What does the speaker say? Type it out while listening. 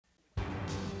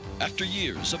After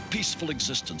years of peaceful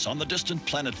existence on the distant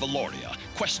planet Valoria,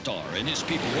 Questar and his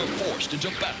people were forced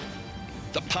into battle.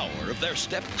 The power of their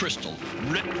step crystal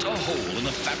ripped a hole in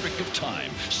the fabric of time,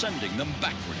 sending them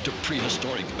backward to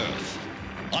prehistoric Earth.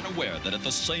 Unaware that at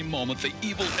the same moment the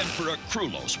evil Emperor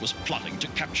Krulos was plotting to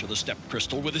capture the step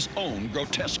crystal with his own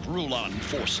grotesque Rulan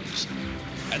forces.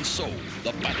 And so,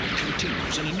 the battle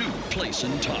continues in a new place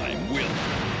and time with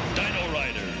Dino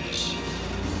Riders.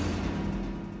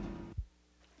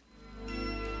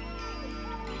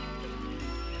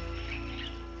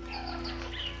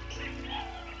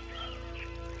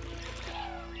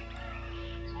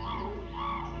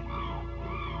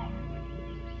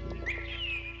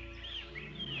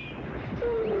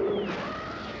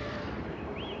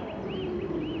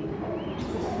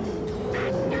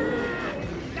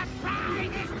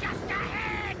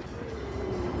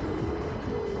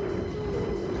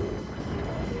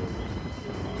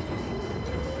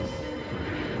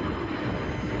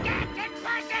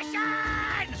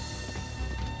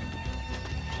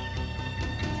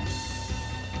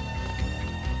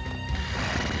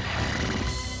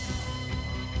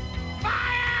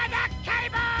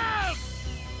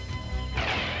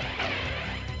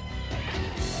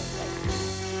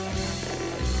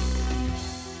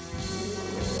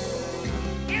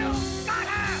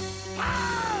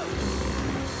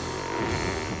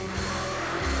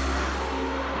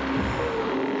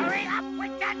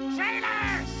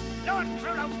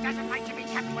 Doesn't like to be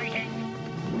kept waiting.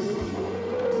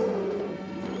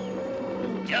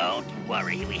 Don't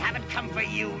worry, we haven't come for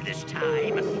you this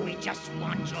time. We just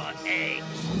want your eggs.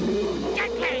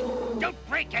 Deadleg! Don't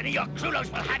break any, or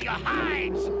Krulos will have your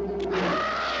hides!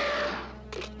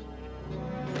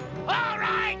 All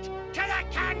right! To the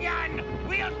canyon!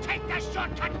 We'll take the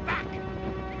shortcut back!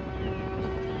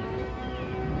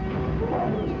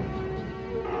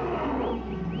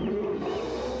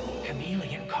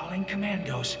 Chameleon calling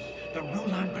Commandos. The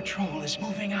Rulan patrol is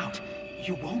moving out.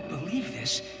 You won't believe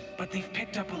this, but they've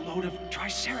picked up a load of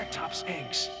triceratops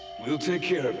eggs. We'll take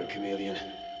care of it, Chameleon.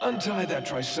 Untie that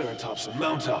triceratops and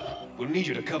mount up. We'll need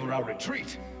you to cover our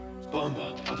retreat.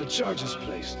 Bomba, are the charges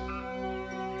placed?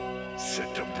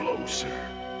 Set to blow, sir.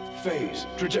 Phase,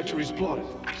 trajectories plotted.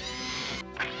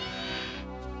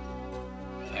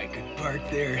 I could part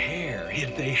their hair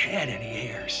if they had any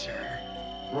hair, sir.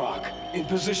 Rock, in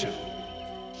position.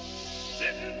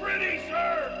 This is ready,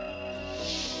 sir!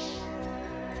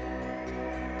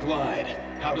 Glide,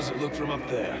 how does it look from up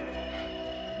there?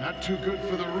 Not too good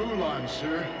for the Rulan,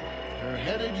 sir. They're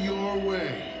headed your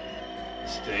way.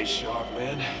 Stay sharp,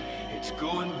 man. It's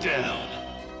going down.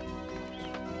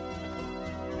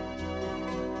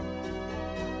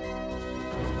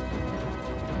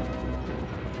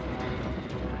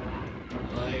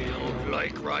 I don't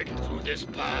like riding through this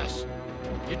pass.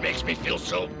 It makes me feel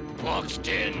so boxed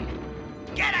in.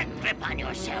 Get a grip on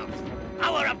yourself.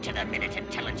 Our up-to-the-minute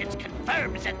intelligence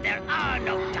confirms that there are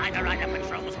no Dino Rider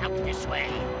patrols out this way.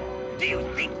 Do you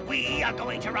think we are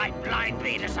going to ride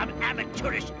blindly into some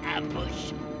amateurish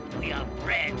ambush? We are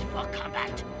bred for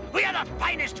combat. We are the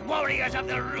finest warriors of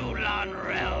the Rulan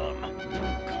realm.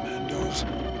 Commandos,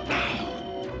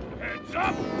 now. Heads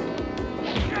up!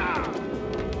 Yeah!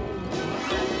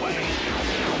 No way!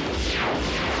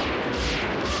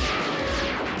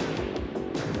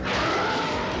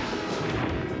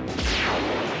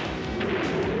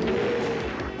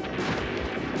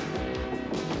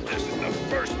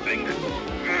 First thing that...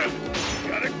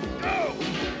 gotta go!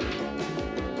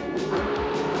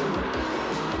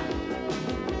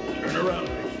 Turn around,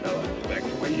 big fella. Back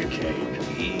the way you came.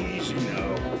 Easy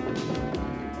now.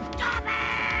 Stop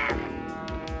him!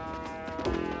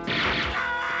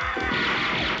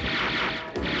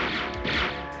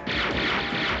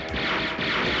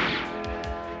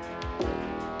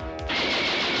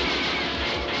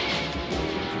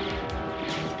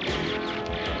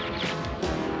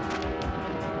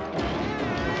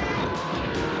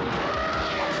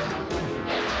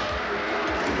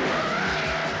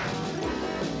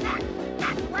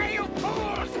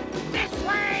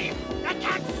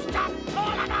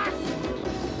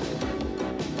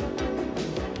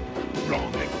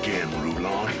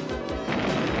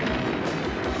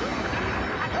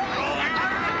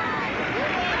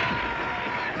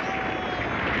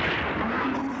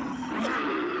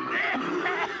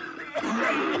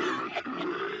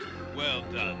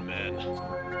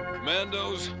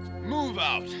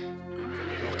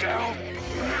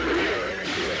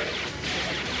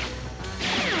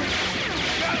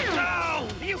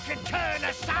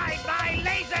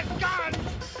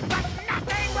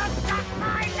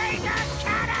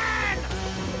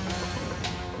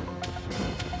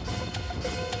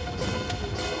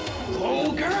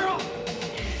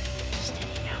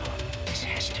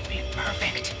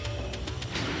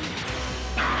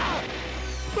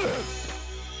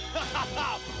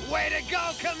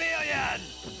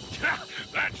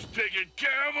 taking care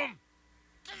of them?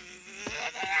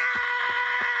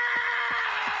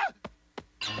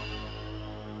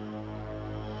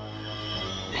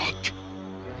 What?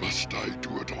 Must I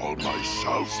do it all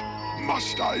myself?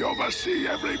 Must I oversee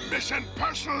every mission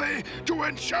personally to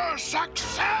ensure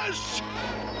success?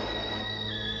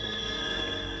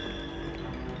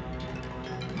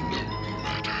 No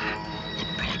matter. The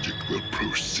project will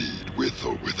proceed with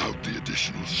or without the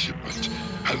additional shipment.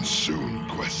 And soon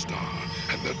Questar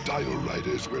and the Dino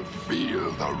Riders will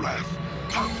feel the wrath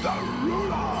of the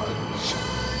Rulons!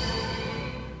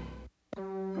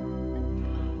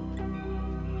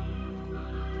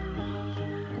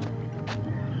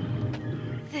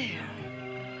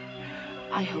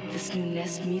 I hope this new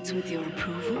nest meets with your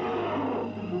approval.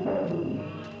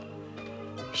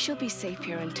 She'll be safe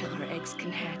here until her eggs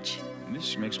can hatch.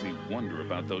 This makes me wonder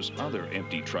about those other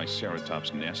empty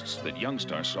triceratops nests that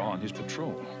Youngstar saw on his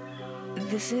patrol.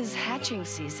 This is hatching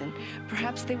season.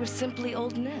 Perhaps they were simply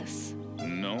old nests.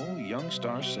 No,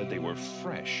 Youngstar said they were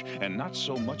fresh, and not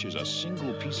so much as a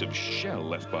single piece of shell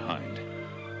left behind.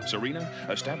 Serena,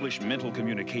 establish mental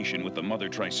communication with the mother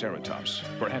triceratops.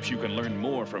 Perhaps you can learn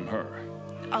more from her.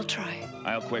 I'll try.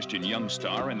 I'll question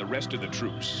Youngstar and the rest of the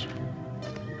troops.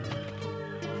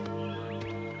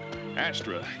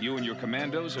 Astra, you and your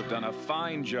commandos have done a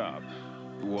fine job.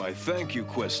 Why, thank you,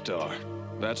 Questar.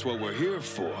 That's what we're here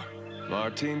for. Our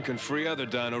team can free other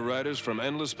Dino Riders from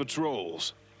endless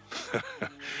patrols.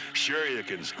 Sure you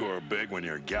can score big when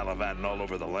you're gallivanting all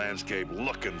over the landscape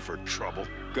looking for trouble.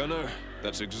 Gunner,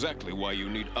 that's exactly why you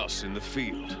need us in the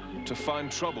field. To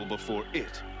find trouble before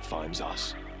it finds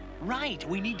us. Right,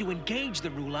 we need to engage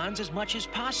the Rulons as much as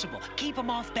possible. Keep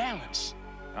them off balance.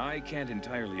 I can't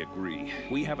entirely agree.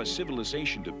 We have a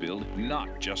civilization to build,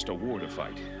 not just a war to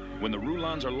fight. When the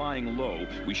Rulons are lying low,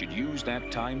 we should use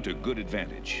that time to good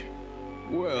advantage.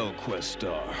 Well,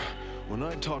 Questar, when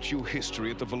I taught you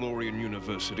history at the Valorian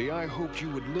University, I hoped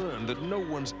you would learn that no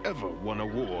one's ever won a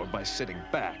war by sitting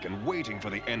back and waiting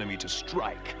for the enemy to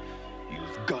strike.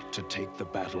 You've got to take the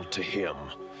battle to him.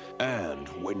 And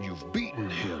when you've beaten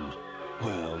him,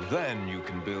 well, then you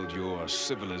can build your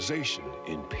civilization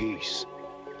in peace.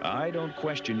 I don't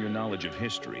question your knowledge of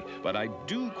history, but I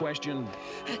do question...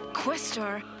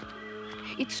 Questar,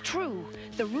 it's true.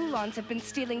 The Rulons have been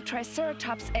stealing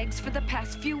Triceratops eggs for the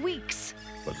past few weeks.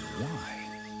 But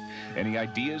why? Any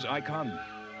ideas, Icon?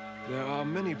 There are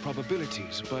many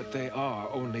probabilities, but they are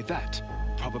only that.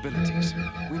 Probabilities.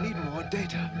 We need more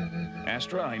data.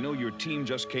 Astra, I know your team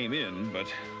just came in, but...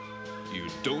 You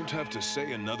don't have to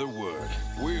say another word.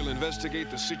 We'll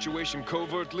investigate the situation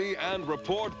covertly and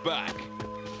report back.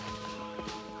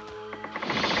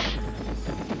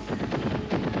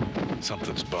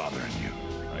 Something's bothering you.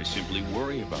 I simply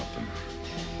worry about them.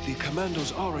 The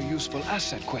Commandos are a useful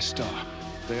asset, Questar.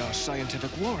 They are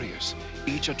scientific warriors,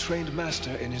 each a trained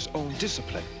master in his own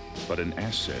discipline. But an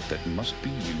asset that must be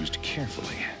used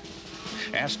carefully.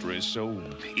 Astra is so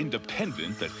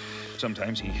independent that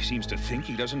sometimes he seems to think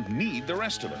he doesn't need the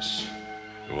rest of us.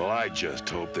 Well, I just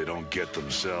hope they don't get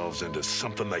themselves into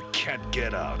something they can't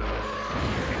get out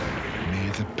of. May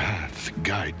the path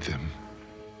guide them.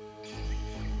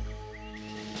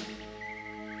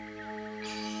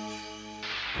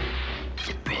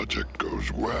 The project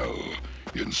goes well,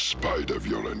 in spite of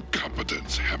your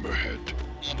incompetence, Hammerhead.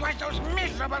 It was those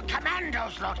miserable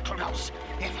Commandos, Lord Kudos.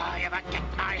 If I ever get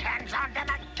my hands on them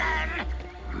again...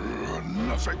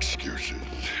 Enough excuses.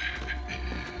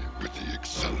 With the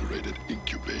accelerated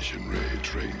incubation ray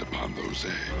trained upon those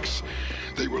eggs,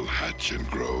 they will hatch and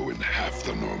grow in half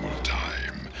the normal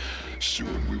time.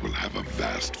 Soon we will have a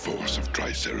vast force of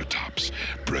Triceratops,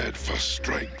 bred for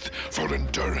strength, for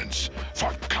endurance,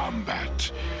 for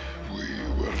combat. We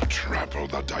will trample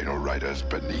the Dino Riders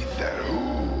beneath their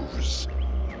hooves.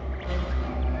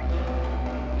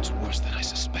 It's worse than I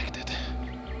suspected.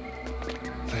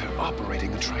 They're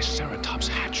operating a Triceratops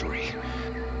hatchery.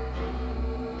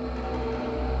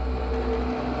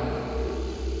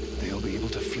 They'll be able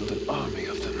to field an army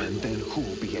of them, and then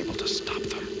who'll be able to stop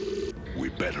them? We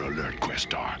better alert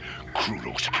Questar.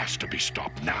 Krulos has to be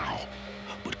stopped now.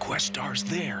 But Questar's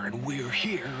there, and we're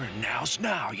here, and now's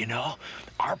now, you know?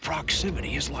 Our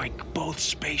proximity is like both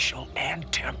spatial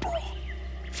and temporal.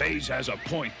 FaZe has a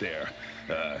point there,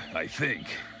 I think.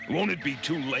 Won't it be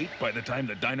too late by the time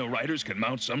the Dino Riders can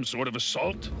mount some sort of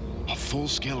assault? A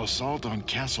full-scale assault on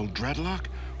Castle Dreadlock?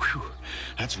 Whew,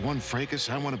 that's one fracas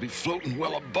I want to be floating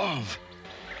well above.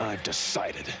 I've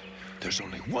decided. There's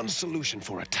only one solution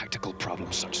for a tactical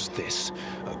problem such as this.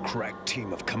 A crack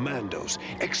team of commandos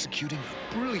executing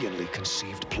a brilliantly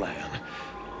conceived plan.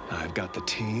 I've got the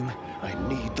team. I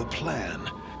need the plan.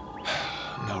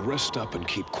 Now rest up and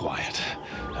keep quiet.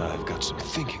 I've got some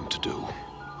thinking to do.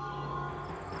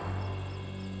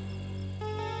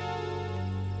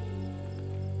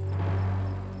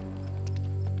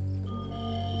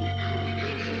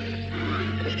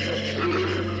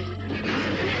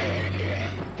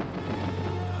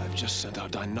 I've just sent our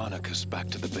Deinonychus back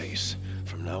to the base.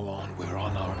 From now on, we're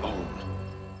on our own.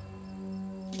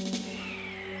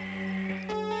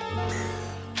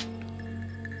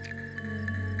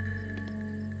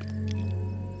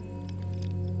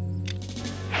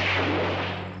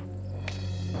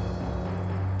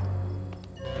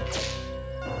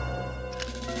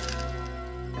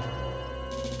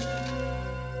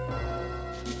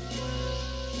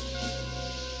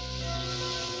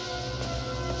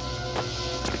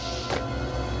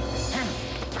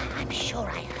 Sure,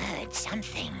 I heard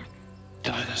something.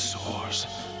 Dinosaurs,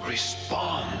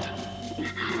 respond.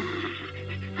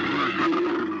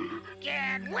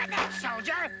 Get with it,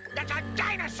 soldier! That's a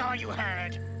dinosaur you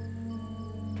heard!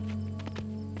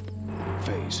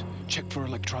 Phase, check for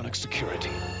electronic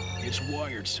security. It's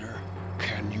wired, sir.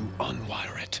 Can you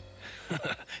unwire it?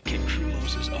 Can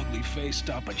Krulos' ugly face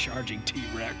stop a charging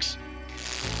T-Rex?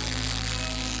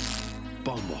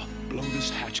 Bomba, blow this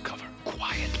hatch cover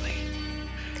quietly.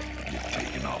 You're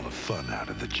taking all the fun out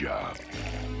of the job.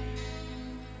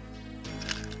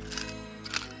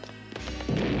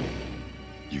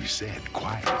 You said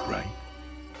quiet, right?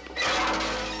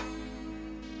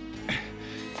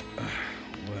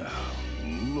 Well,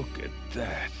 look at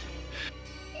that.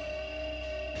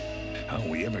 How are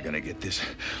we ever gonna get this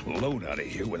load out of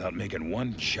here without making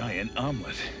one giant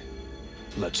omelet?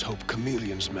 Let's hope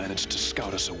Chameleon's managed to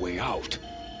scout us a way out.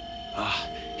 Ah,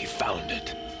 he found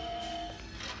it.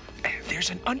 There's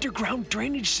an underground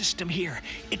drainage system here.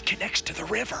 It connects to the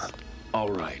river. All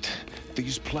right.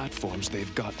 These platforms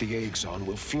they've got the eggs on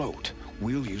will float.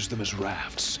 We'll use them as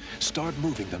rafts. Start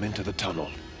moving them into the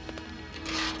tunnel.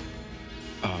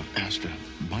 Astra,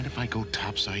 mind if I go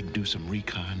topside and do some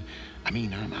recon? I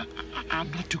mean,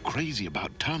 I'm not too crazy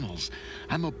about tunnels.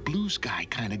 I'm a blue sky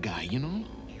kind of guy, you know?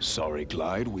 Sorry,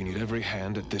 Glide. We need every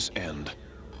hand at this end.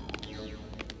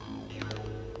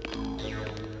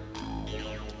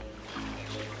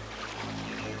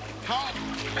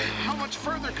 How much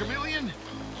further, Chameleon?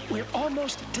 We're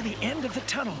almost to the end of the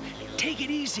tunnel. Take it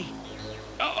easy.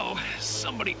 Uh-oh,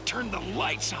 somebody turned the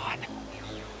lights on.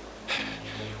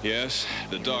 Yes,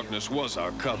 the darkness was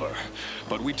our cover,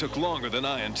 but we took longer than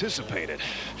I anticipated.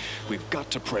 We've got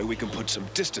to pray we can put some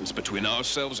distance between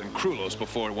ourselves and Krulos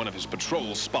before one of his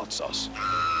patrols spots us.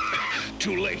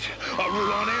 Too late. A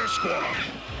Rulon air squad.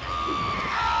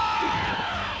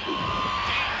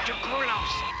 To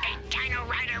Krulos, a Dino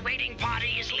Rider raiding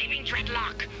party is leaving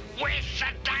Dreadlock with the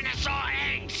dinosaur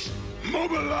eggs.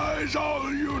 Mobilize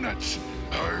all units.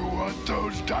 I want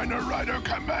those Dino Rider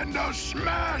Commandos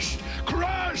smashed,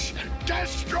 crushed,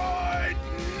 destroyed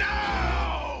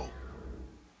now!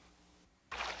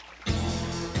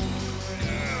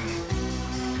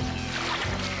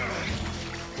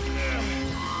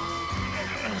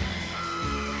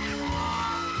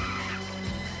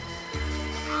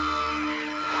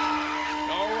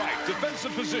 All right,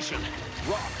 defensive position.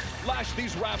 Rock, lash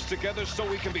these rafts together so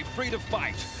we can be free to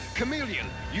fight. Chameleon,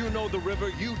 you know the river,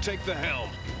 you take the helm.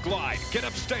 Glide, get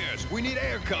upstairs. We need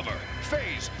air cover.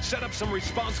 Phase, set up some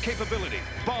response capability.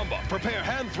 Bomba, prepare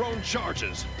hand-thrown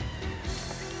charges.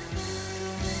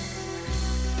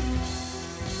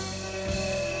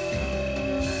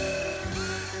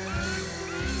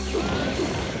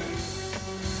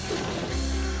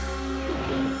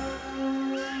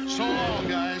 So long,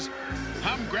 guys.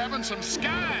 I'm grabbing some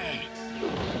sky.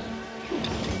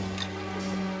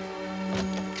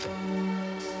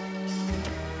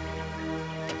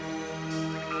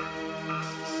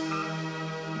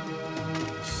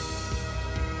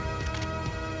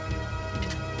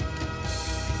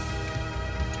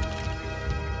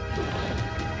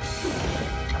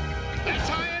 That's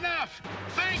high enough.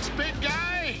 Thanks, big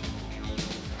guy.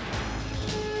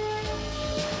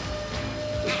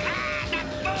 The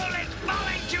fool is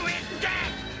falling to his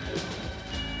death!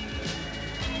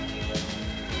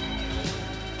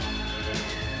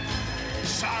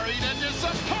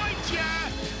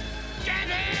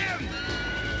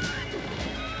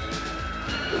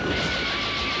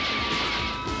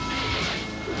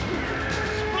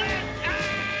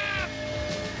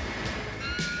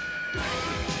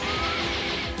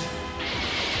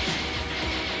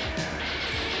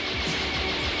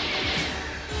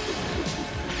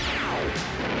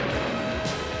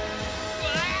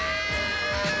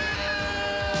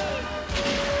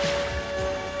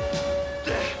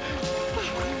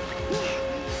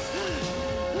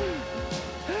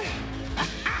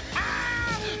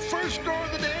 score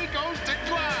of the day goes to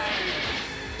Clyde.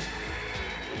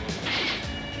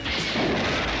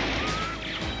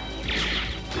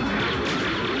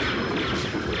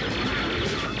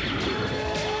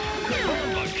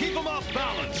 Keep him off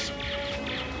balance.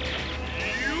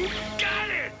 You got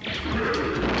it!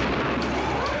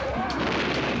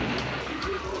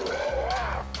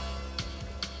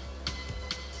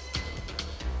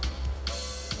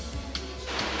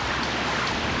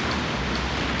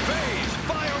 Phase,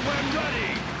 fire when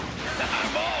ready.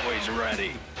 I'm always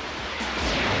ready.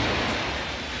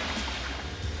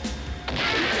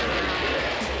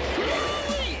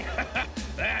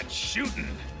 That's shooting.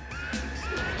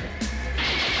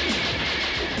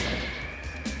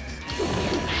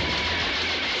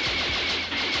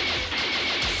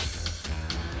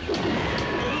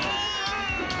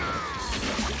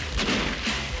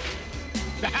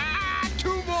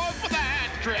 Two more for the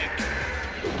hat trick.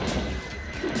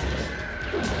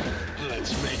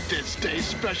 Let's make this day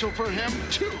special for him,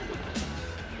 too.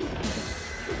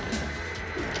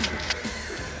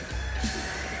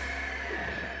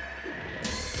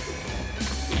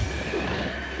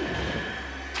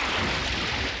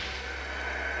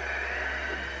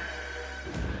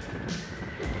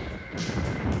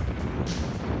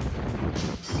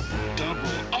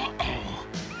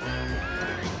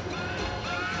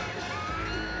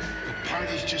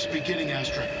 Party's just beginning,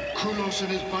 Astra. Krulos and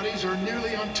his buddies are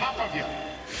nearly on top of you.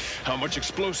 How much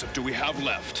explosive do we have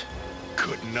left?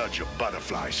 Couldn't nudge a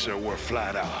butterfly, sir. We're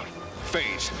flat out.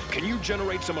 Phase, can you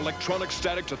generate some electronic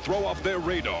static to throw off their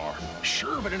radar?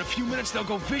 Sure, but in a few minutes they'll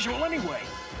go visual anyway.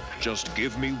 Just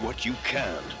give me what you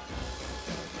can.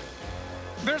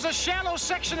 There's a shallow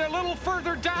section a little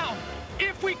further down.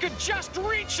 If we could just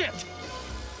reach it!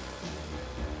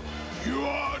 You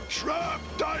are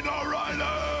trapped, Dino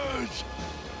Riders!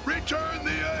 Return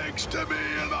the eggs to me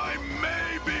and I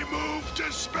may be moved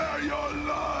to spare your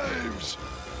lives!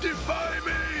 Defy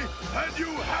me and you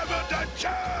haven't a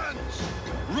chance!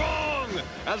 Wrong!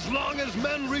 As long as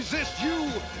men resist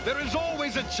you, there is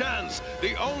always a chance.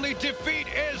 The only defeat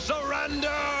is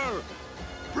surrender!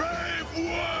 Brave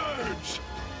words!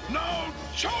 Now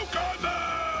choke on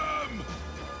them!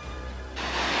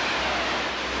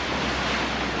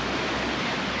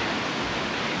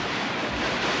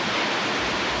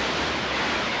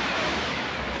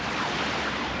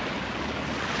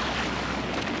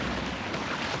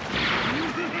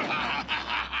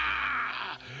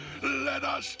 Let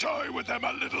us toy with them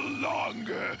a little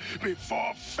longer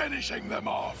before finishing them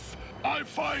off. I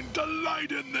find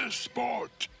delight in this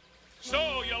sport.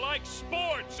 So you like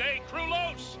sports, eh,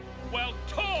 Krulos? Well,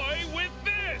 toy with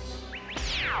this!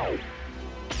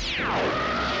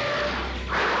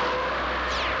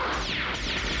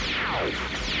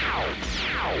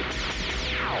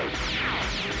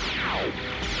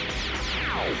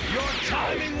 Your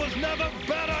timing was never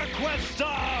better,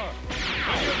 Questar!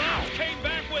 When your moms came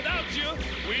back without you,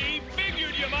 we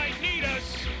figured you might need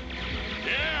us.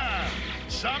 Yeah,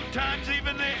 sometimes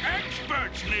even the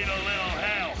experts need a little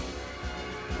help.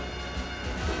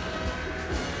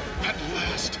 At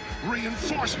last,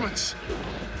 reinforcements.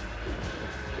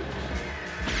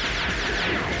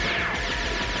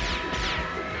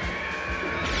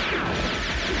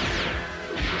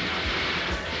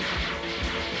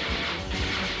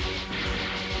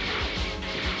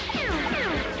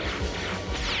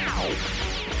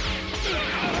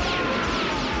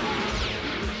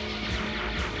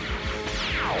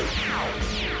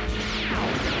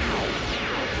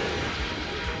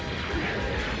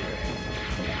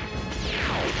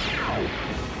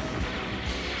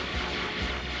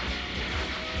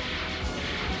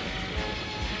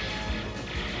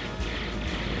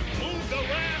 Move the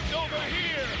raft over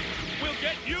here. We'll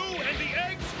get you and the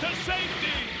eggs to safety.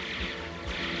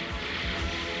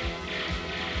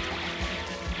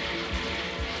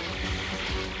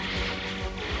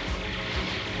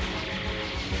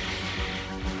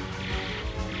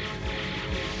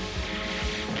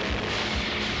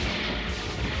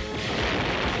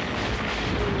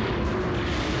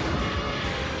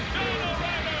 Dino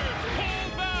Riders, pull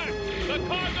back! The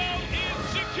cargo is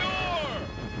secure!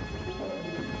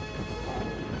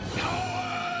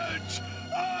 Cowards!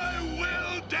 I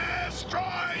will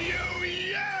destroy you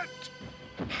yet!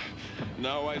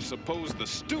 Now I suppose the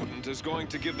student is going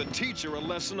to give the teacher a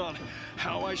lesson on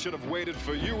how I should have waited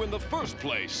for you in the first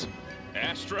place.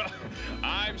 Astra,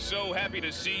 I'm so happy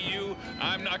to see you,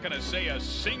 I'm not gonna say a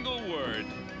single word.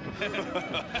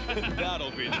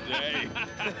 That'll be the day.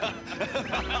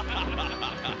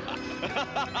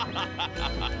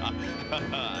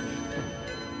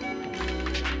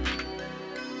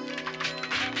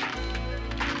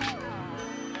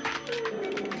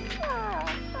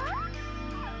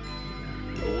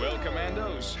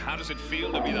 Commandos. How does it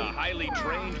feel to be the highly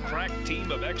trained, crack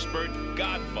team of expert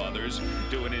godfathers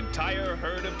to an entire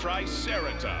herd of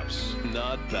triceratops?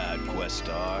 Not bad,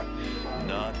 Questar.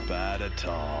 Not bad at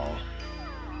all.